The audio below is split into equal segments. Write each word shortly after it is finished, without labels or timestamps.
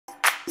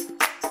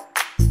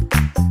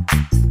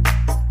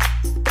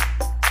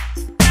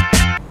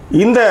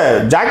இந்த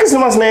Jackie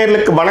cinemas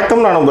நேயர்களுக்கு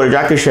வணக்கம். நான் உங்கள்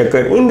ஜாக்கி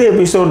சேகர். இந்த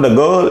எபிசோட் த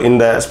கேர்ள்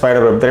இந்த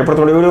ஸ்பைடர் வெப்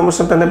திரைப்படத்தோட வீடியோ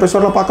முடிச்சு இந்த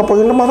எபிசோடில் பார்க்க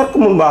போகின்றோம். அதற்கு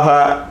முன்பாக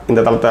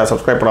இந்த தளத்தை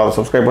சப்ஸ்கிரைப்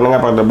பண்ணுங்க,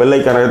 அப்புறம் பெல்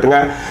ஐக்கான் அழுத்துங்க.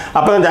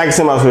 அப்போ தான் ஜாக்கி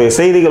சினிமாஸ்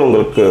செய்திகள்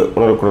உங்களுக்கு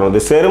உணர்வுக்குடன்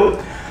வந்து சேரும்.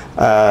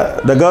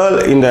 த கேர்ள்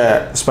இந்த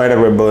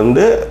ஸ்பைடர் வெப்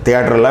வந்து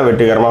தியேட்டரில்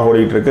வெற்றிகரமாக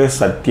ஓடிட்டு இருக்கு.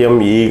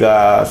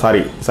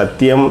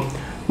 சத்தியம்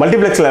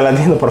மல்டிப்ளெக்ஸில்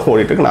எல்லாத்தையும் இந்த படம்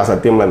ஓடிட்டு இருக்கு. நான்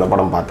சத்தியமில் இந்த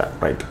படம் பார்த்தேன்.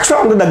 ரைட்.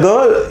 ஆக்சுவலாக வந்து த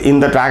கேர்ள்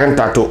இந்த டிராகன்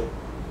டாட்டூ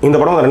இந்த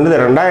படம்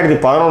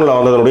 2011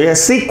 வந்ததனுடைய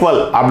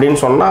சீக்வல் அப்படின்னு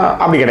சொன்னால்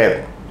அப்படி கிடையாது.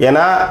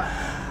 ஏன்னா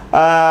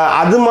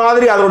அது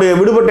மாதிரி அதனுடைய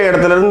விடுபட்ட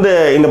இடத்துலேருந்து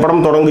இந்த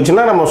படம்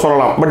தொடங்குச்சுன்னா நம்ம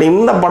சொல்லலாம். பட்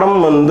இந்த படம்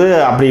வந்து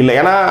அப்படி இல்லை.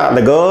 ஏன்னா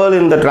அந்த கேர்ள்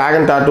இந்த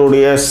டிராகன்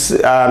டாட்டூடைய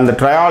அந்த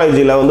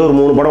ட்ரையாலஜியில் வந்து ஒரு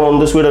 3 படம்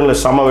வந்து ஸ்வீடனில்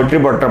செம்ம வெற்றி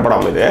பெற்ற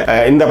படம் இது.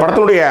 இந்த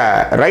படத்தினுடைய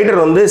ரைட்டர்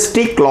வந்து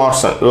ஸ்டீக்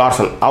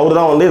லார்சன். அவர்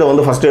தான் வந்து இதை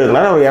வந்து ஃபர்ஸ்ட்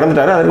எழுதினார். அவர்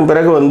இறந்துட்டார்.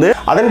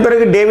 அதன்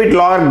பிறகு டேவிட்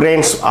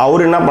லாகர்கிரான்ட்ஸ்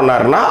அவர் என்ன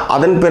பண்ணாருன்னா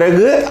அதன்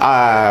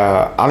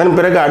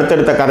பிறகு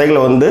அடுத்தடுத்த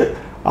கதைகளை வந்து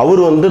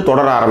அவர் வந்து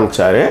தொடர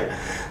ஆரம்பித்தார்.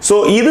 ஸோ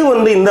இது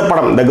வந்து இந்த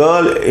படம் த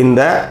கேர்ள்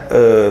இந்த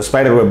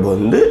ஸ்பைடர் வெப்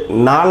வந்து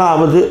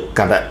 4வது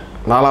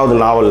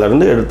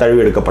நாவல்லேருந்து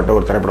தழுவி எடுக்கப்பட்ட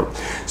ஒரு திரைப்படம்.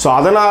 ஸோ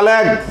அதனால்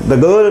த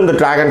கேர்ள் இந்த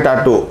டிராகன்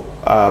டாட்டூ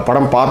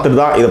படம் பார்த்துட்டு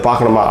தான் இதை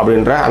பார்க்கணுமா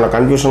அப்படின்ற அந்த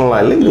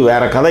கன்ஃபியூஷன்லாம் இல்லை. இது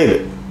வேறு கதை இது.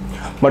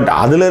 பட்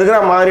அதில் இருக்கிற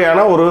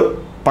மாதிரியான ஒரு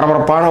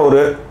பரபரப்பான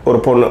ஒரு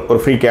பொண்ணு, ஒரு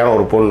ஃப்ரீக்கான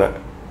ஒரு பொண்ணு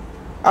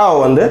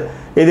அவள் வந்து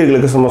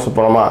எதிரிகளுக்கு சும்மா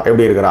சுப்பனமா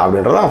எப்படி இருக்கிறா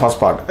அப்படின்றதான்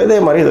ஃபர்ஸ்ட் பார்ட். இதே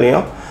மாதிரி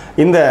இதுலேயும்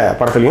இந்த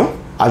படத்துலையும்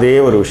அதே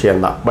ஒரு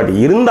விஷயந்தான். பட்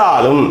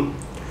இருந்தாலும்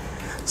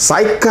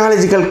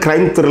சைக்காலஜிக்கல்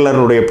கிரைம்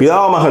த்ரில்லருடைய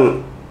பிதாமகன்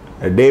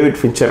டேவிட்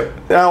ஃபின்ச்சர்.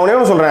 நான்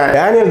ஒன்று சொல்கிறேன்,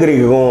 டேனியல்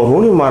கிரீக்கும்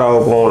ரூனி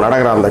மாராவுக்கும்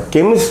நடக்கிற அந்த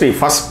கெமிஸ்ட்ரி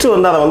ஃபஸ்ட்டு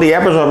வந்து அதை வந்து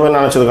ஏப்ப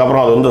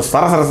நினச்சதுக்கப்புறம் அது வந்து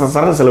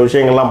சரசரன்னு சில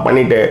விஷயங்கள்லாம்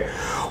பண்ணிவிட்டு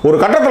ஒரு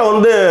கட்டத்தில்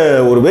வந்து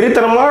ஒரு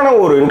வெறித்தனமான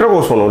ஒரு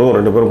இன்டர்கோர்ஸ் ஒன்று வரும்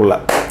 2 பேருக்குள்ள.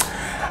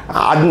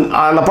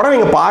 அந்த படம்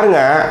நீங்கள்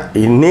பாருங்கள்.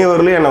 இன்னைய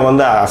வரலையும் என்னை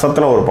வந்து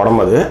அசத்தின ஒரு படம்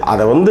அது.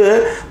 அதை வந்து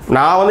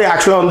நான் வந்து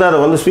ஆக்சுவலாக வந்து அதை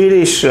வந்து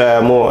ஸ்வீடிஷ்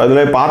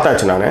இதில்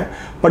பார்த்தாச்சு நான்.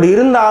 பட்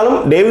இருந்தாலும்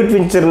டேவிட்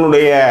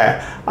ஃபின்ச்சரினுடைய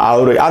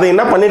அவர் அதை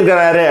என்ன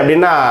பண்ணியிருக்கிறாரு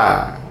அப்படின்னா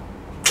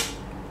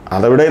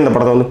அதை விட இந்த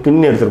படத்தை வந்து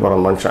பின்னி எடுத்துருப்பார்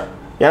அந்த மனுஷன்.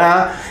 ஏன்னா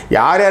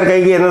யார்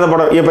கைக்கு எந்தெந்த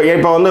படம்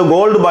இப்போ வந்து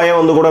கோல்டு பாயை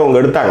வந்து கூட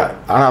அவங்க எடுத்தாங்க.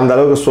 ஆனால் அந்த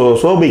அளவுக்கு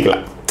சோபிக்கலை.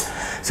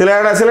 சில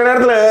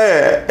நேரத்தில்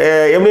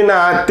எப்படின்னா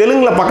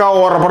தெலுங்கில்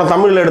பக்காவாக ஓடுற படம்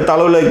தமிழில்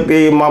எடுத்தாலும் இல்லை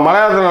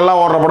மலையாளத்தில் நல்லா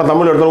ஓடுற படம்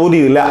தமிழ் எடுத்தாலும்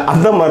ஊதியது இல்லை.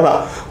 அந்த மாதிரி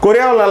தான்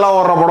கொரியாவில் நல்லா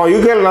ஓடுற படம்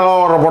யூகேயில் நல்லா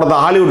ஓடுற படத்தை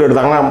ஹாலிவுட்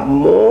எடுத்தாங்கன்னா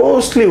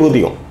மோஸ்ட்லி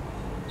ஊதியும்.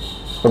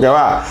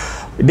 ஓகேவா?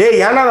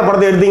 ஏன்னா அந்த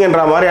படத்தை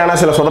எடுத்தீங்கன்ற மாதிரியான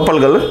சில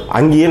சொதப்பல்கள்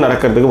அங்கேயே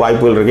நடக்கிறதுக்கு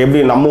வாய்ப்புகள் இருக்குது.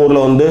 எப்படி நம்ம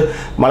ஊரில் வந்து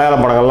மலையாள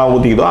படங்கள்லாம்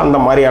ஊற்றிக்கிதோ அந்த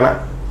மாதிரியான.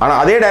 ஆனால்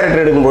அதே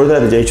டைரக்டர் எடுக்கும்பொழுது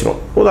அது ஜெயிச்சிடும்.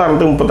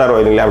 உதாரணத்துக்கு 36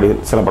 வயதுங்களே அப்படி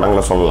சில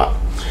படங்களை சொல்லலாம்.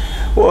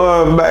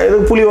 இது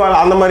புலிவால்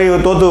அந்த மாதிரி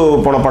தோற்று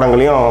போன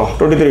படங்களையும்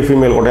 23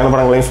 ஃபீமேல் கொட்டையான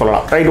படங்களையும்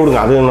சொல்லலாம். ரைட், விடுங்க,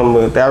 அது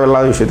நம்ம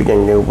தேவையில்லாத விஷயத்துக்கு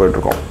எங்கேயும்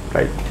போயிட்டுருக்கோம்.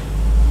 ரைட்.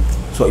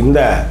 ஸோ இந்த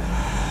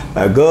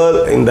கேர்ள்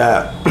இந்த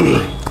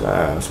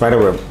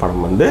ஸ்பைடர் வெப்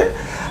படம் வந்து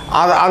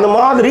அது அந்த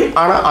மாதிரி,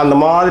 ஆனால் அந்த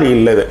மாதிரி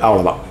இல்லை இது,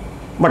 அவ்வளோதான்.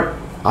 பட்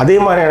அதே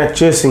மாதிரியான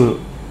சேசிங்,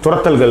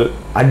 துரத்தல்கள்,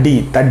 அடி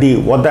தடி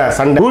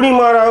சண்டை. ரூனி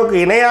மாராவுக்கு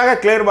இணையாக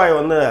கிளியர் பாய்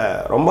வந்து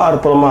ரொம்ப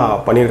அற்புதமாக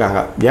பண்ணியிருக்காங்க.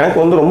 எனக்கு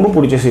வந்து ரொம்ப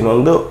பிடிச்ச சீன்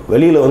வந்து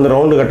வெளியில் வந்து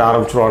ரவுண்டு கட்ட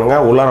ஆரம்பிச்சிருவானுங்க.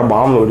 உள்ளார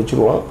பாம்பு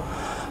வெடிச்சிருவோம்.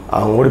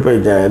 அவங்க ஓடி போய்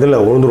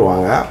இதில்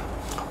விழுந்துருவாங்க.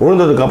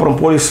 விழுந்ததுக்கப்புறம்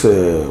போலீஸ்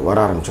வர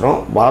ஆரம்பிச்சிடும்.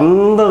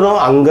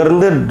 வந்ததும்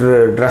அங்கேருந்து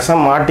ட்ரெஸ்ஸை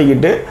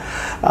மாட்டிக்கிட்டு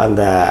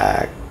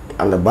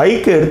அந்த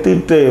பைக்கை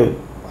எடுத்துக்கிட்டு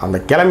அந்த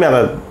கிளம்பி அந்த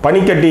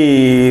பனிக்கட்டி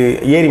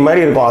ஏரி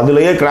மாதிரி இருக்கும்,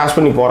 அதுலேயே கிராஸ்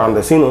பண்ணி போகிற அந்த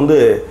சீன் வந்து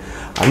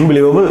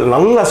அன்பிலீவபிள்.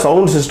 நல்ல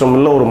சவுண்ட் சிஸ்டம்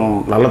இல்லை ஒரு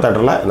நல்ல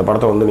தேட்டரில் இந்த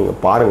படத்தை வந்து நீங்கள்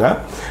பாருங்கள்.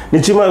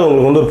 நிச்சயமாக இது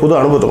உங்களுக்கு வந்து ஒரு புது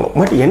அனுபவம் தரும்.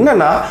 பட்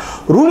என்னென்னா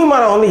ரூனி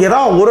மாரா வந்து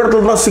ஏதாவது ஒரு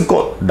இடத்துல தான்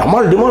சிக்கும்.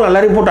 டிமால்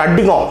எல்லாரையும் போட்டு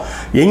அடிக்கும்.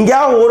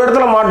 எங்கேயாவது ஒரு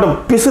இடத்துல மாட்டும்,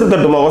 பிசிறு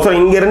தட்டுமா.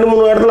 இங்கே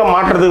 2-3 இடத்துல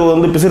மாட்டுறதுக்கு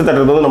வந்து பிசிறு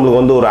தட்டுறது வந்து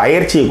நம்மளுக்கு வந்து ஒரு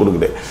அயற்சியை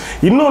கொடுக்குது.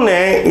 இன்னொன்று,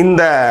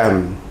 இந்த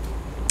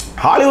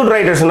ஹாலிவுட்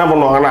ரைட்டர்ஸ் என்ன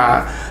பண்ணுவாங்கன்னா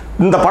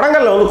இந்த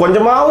படங்களில் வந்து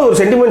கொஞ்சமாவது ஒரு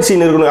சென்டிமெண்ட்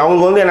சீன் இருக்கணும்.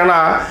 அவங்க வந்து என்னென்னா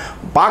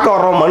பார்க்க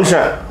வர்றோம்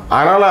மனுஷன்,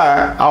 அதனால்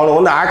அவனுக்கு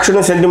வந்து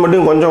ஆக்ஷனும்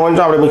சென்டிமெண்ட்டும்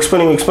கொஞ்சம் அப்படி மிக்ஸ்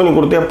பண்ணி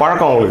கொடுத்தே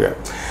பழக்கம் அவங்களுக்கு.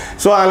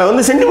 ஸோ அதில்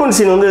வந்து சென்டிமெண்ட்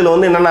சீன் வந்து இதில்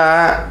வந்து என்னென்னா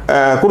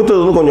கொடுத்தது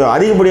வந்து கொஞ்சம்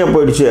அதிகப்படியாக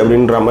போயிடுச்சு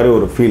அப்படின்ற மாதிரி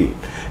ஒரு ஃபீல்.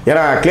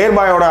 ஏன்னா கிளியர்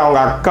பாயோட அவங்க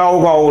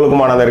அக்காவுக்கும்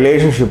அவங்களுக்குமான அந்த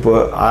ரிலேஷன்ஷிப்பு,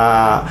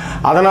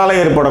 அதனால்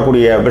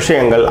ஏற்படக்கூடிய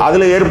விஷயங்கள்,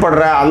 அதில்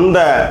ஏற்படுற அந்த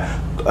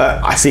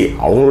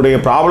அவங்களுடைய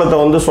ப்ராப்ளத்தை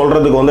வந்து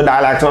சொல்கிறதுக்கு வந்து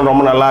டயலாக்ஸ்லாம்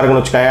ரொம்ப நல்லா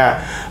இருக்குன்னு வச்சுக்கோங்க.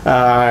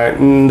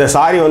 இந்த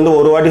சாரி வந்து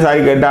ஒரு வாட்டி சாரி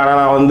கேட்டேன், ஆனால்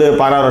நான் வந்து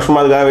 16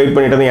 வருஷமாக அதுக்காக வெயிட்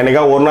பண்ணிட்டு இருந்தேன்,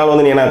 எனக்கா ஒரு நாள்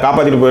வந்து நீ என்னை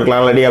காப்பாற்றிட்டு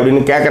போயிருக்கலாம் இல்லாடி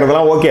அப்படின்னு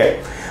கேட்குறதுலாம் ஓகே.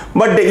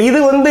 பட் இது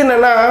வந்து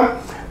என்னென்னா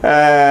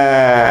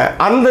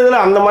அந்த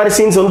இதில் அந்த மாதிரி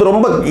சீன்ஸ் வந்து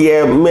ரொம்ப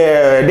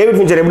டேவிட்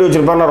ஃபின்ச்சர் எப்படி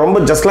வச்சுருப்பாருன்னா ரொம்ப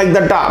ஜஸ்ட் லைக்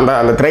தட்டாக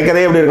அந்த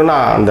திரைக்கதை எப்படி இருக்குன்னா,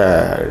 அந்த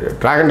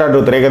டிராகன்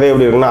டாட்டூ திரைக்கதை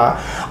எப்படி இருக்குன்னா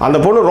அந்த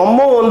பொண்ணு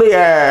ரொம்ப வந்து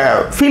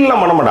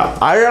ஃபீல்லாம் பண்ண மாட்டான்,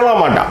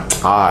 அழலாம் மாட்டான்.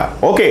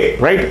 ஓகே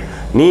ரைட்,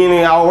 நீ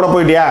அவள் கூட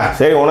போயிட்டியா,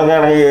 சரி உனக்கு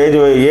எனக்கு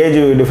ஏஜ்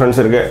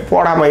டிஃப்ரென்ஸ் இருக்குது,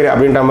 போடா மயிறு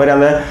அப்படின்ற மாதிரி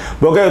அந்த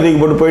பொக்கை தூக்கி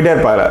போட்டு போயிட்டே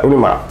இருப்பார் ரூனி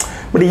மாரா.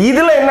 பட்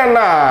இதில்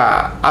என்னென்னா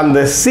அந்த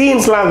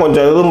சீன்ஸ்லாம்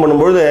கொஞ்சம் இதுவும்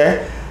பண்ணும்பொழுது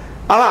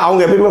ஆனால்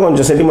அவங்க எப்பயுமே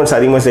கொஞ்சம் சென்டிமெண்ட்ஸ்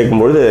அதிகமாக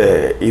சேர்க்கும்பொழுது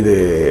இது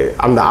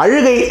அந்த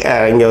அழுகை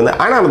இங்கே வந்து,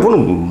 ஆனால் அந்த பொண்ணு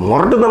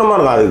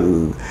முரட்டுத்தனமாக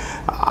இருக்கும்.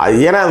 அது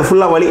ஏன்னா அது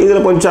ஃபுல்லாக வலி.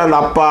 இதில் கொஞ்சம் அந்த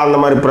அப்பா அந்த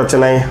மாதிரி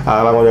பிரச்சனை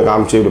அதெல்லாம் கொஞ்சம்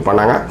காமிச்சு இப்படி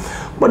பண்ணாங்க.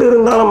 பட்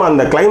இருந்தாலும்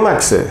அந்த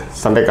கிளைமேக்ஸு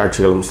சண்டை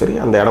காட்சிகளும் சரி,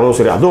 அந்த இடமும்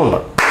சரி, அதுவும் உண்டு.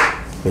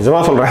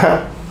 நிஜமாக சொல்கிறேன்,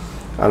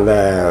 அந்த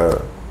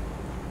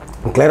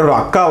கிளையரோட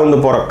அக்கா வந்து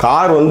போகிற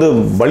கார் வந்து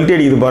பல்ட்டி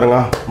அடிக்குது பாருங்க,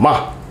 அம்மா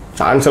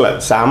சான்ஸில்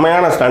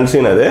செம்மையான ஸ்டண்ட்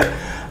சீன் அது.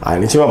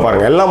 அது நிச்சயமாக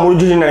பாருங்கள். எல்லாம்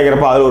முடிஞ்சிச்சுன்னு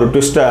நினைக்கிறப்ப அது ஒரு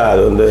ட்விஸ்ட்டை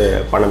அது வந்து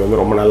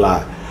பண்ணது ரொம்ப நல்லா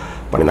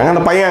பண்ணியிருந்தாங்க.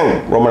 அந்த பையன்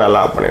ரொம்ப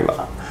நல்லா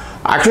பண்ணியிருந்தான்.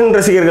 ஆக்ஷன்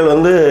ரசிகர்கள்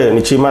வந்து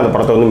நிச்சயமாக அந்த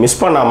படத்தை வந்து மிஸ்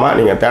பண்ணாமல்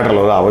நீங்கள்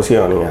தேட்டரில் வந்து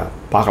அவசியம் நீங்கள்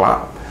பார்க்கலாம்.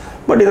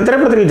 பட் இந்த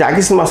திரைப்படத்துக்கு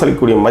ஜாக்கி சினிமாஸ்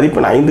அளிக்கக்கூடிய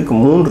மதிப்பெண் 5க்கு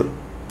 3.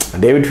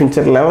 டேவிட்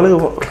ஃபின்ச்சர்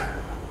லெவலுக்கு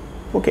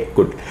okay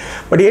good.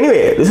 But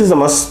anyway this is the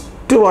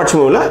must watch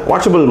மூவியில்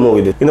வாட்சபிள் மூவி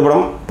இது. இந்த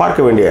படம்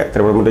பார்க்க வேண்டிய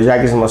திரைப்படம் என்று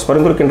ஜாக்கி சினிமாஸ்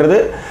பரிந்துரைக்கின்றது.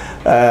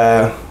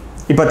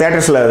 இப்போ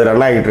தேட்டர்ஸில் அது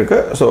ரன் ஆகிட்டு இருக்கு.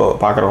 ஸோ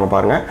பார்க்குறவங்க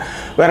பாருங்கள்.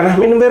 வேறு என்ன,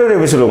 இன்னும் வேறு ஒரு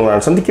எபிசோடு உங்களை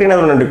நான் சந்திக்கிறேன்.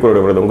 ஒரு நன்றி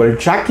கூறுவது உங்கள்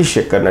ஜாக்கி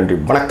சேகர். நன்றி,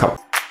 வணக்கம்.